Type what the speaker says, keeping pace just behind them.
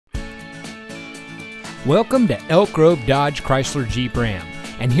Welcome to Elk Grove Dodge Chrysler Jeep Ram,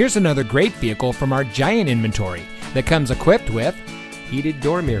 and here's another great vehicle from our giant inventory that comes equipped with heated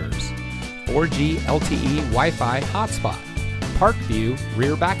door mirrors, 4G LTE Wi-Fi hotspot, Park View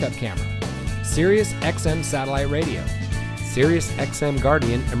rear backup camera, Sirius XM satellite radio, Sirius XM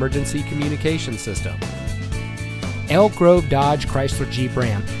Guardian emergency communication system. Elk Grove Dodge Chrysler Jeep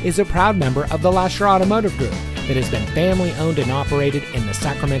Ram is a proud member of the Lasher Automotive Group that has been family owned and operated in the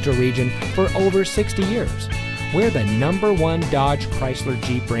Sacramento region for over 60 years. We're the #1 Dodge Chrysler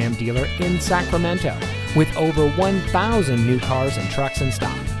Jeep Ram dealer in Sacramento with over 1,000 new cars and trucks in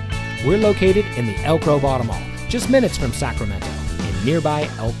stock. We're located in the Elk Grove Auto Mall, just minutes from Sacramento in nearby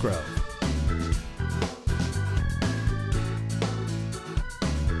Elk Grove.